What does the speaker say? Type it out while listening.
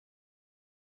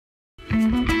Thank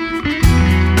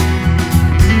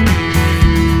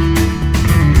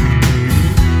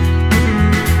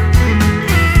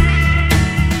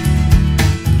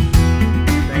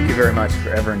you very much for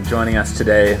everyone joining us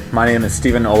today. My name is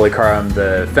Stephen Olikar. I'm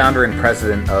the founder and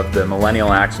president of the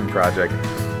Millennial Action Project,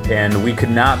 and we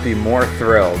could not be more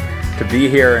thrilled to be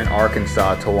here in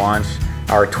Arkansas to launch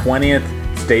our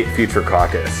 20th State Future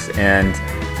Caucus. And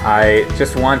I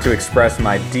just want to express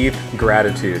my deep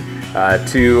gratitude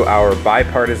to our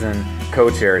bipartisan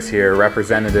co-chairs here,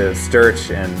 Representatives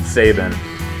Sturch and Sabin,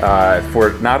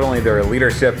 for not only their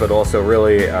leadership but also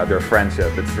really their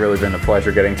friendship. It's really been a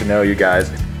pleasure getting to know you guys.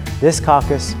 This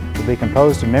caucus will be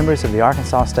composed of members of the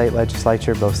Arkansas State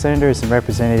Legislature, both senators and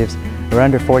representatives who are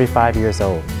under 45 years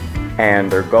old. And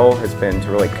their goal has been to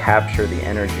really capture the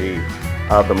energy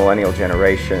of the millennial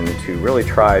generation to really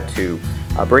try to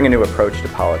bring a new approach to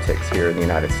politics here in the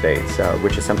United States,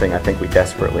 which is something I think we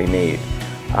desperately need.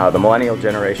 The millennial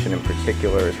generation in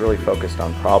particular is really focused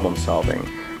on problem solving.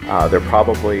 They're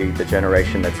probably the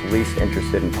generation that's least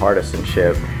interested in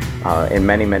partisanship in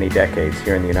many, many decades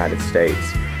here in the United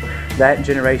States. That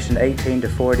generation 18 to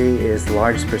 40 is the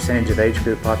largest percentage of age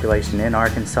group population in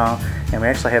Arkansas, and we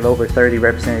actually have over 30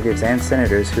 representatives and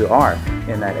senators who are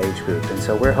in that age group. And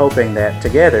so we're hoping that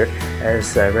together,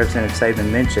 as Representative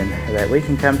Sabin mentioned, that we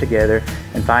can come together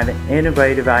and find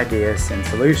innovative ideas and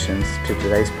solutions to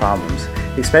today's problems,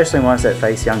 especially ones that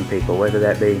face young people, whether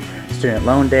that be student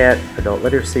loan debt, adult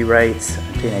literacy rates,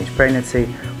 teenage pregnancy,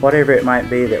 whatever it might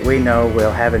be that we know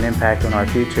will have an impact on our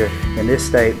future in this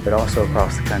state but also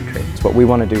across the country. What we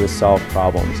want to do is solve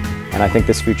problems, and I think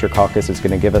this Future Caucus is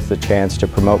going to give us the chance to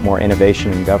promote more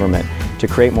innovation in government, to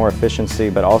create more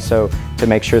efficiency, but also to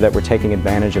make sure that we're taking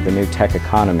advantage of the new tech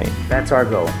economy. That's our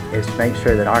goal, is to make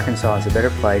sure that Arkansas is a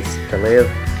better place to live,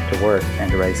 to work,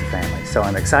 and to raise a family. So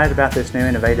I'm excited about this new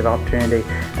innovative opportunity,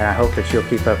 and I hope that you'll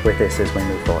keep up with us as we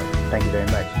move forward. Thank you very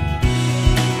much.